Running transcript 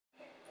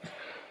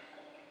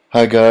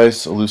Hi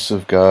guys,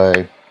 Elusive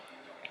Guy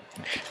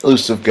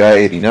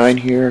 89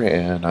 here,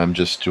 and I'm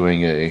just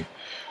doing a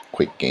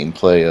quick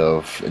gameplay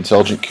of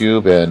Intelligent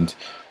Qube. And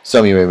some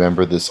of you may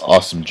remember this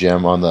awesome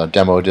gem on the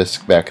demo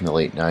disc back in the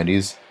late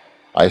 90s.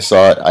 I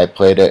saw it, I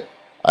played it,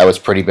 I was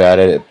pretty bad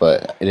at it,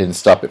 but it didn't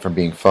stop it from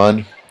being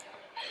fun.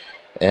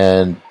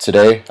 And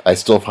today, I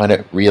still find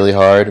it really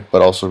hard,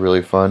 but also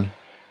really fun.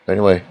 But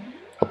anyway,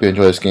 hope you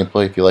enjoy this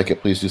gameplay. If you like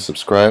it, please do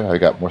subscribe. I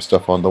got more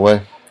stuff on the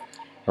way.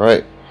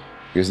 Alright,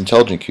 here's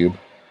Intelligent Qube.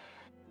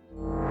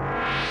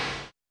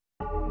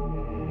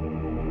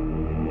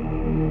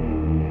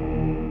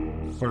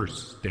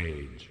 First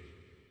stage.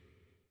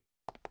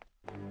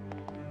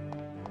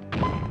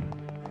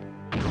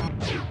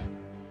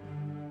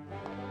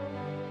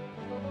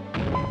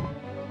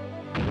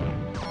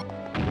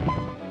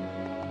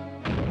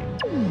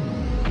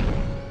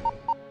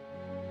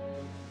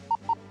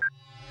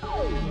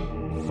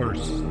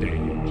 First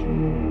stage.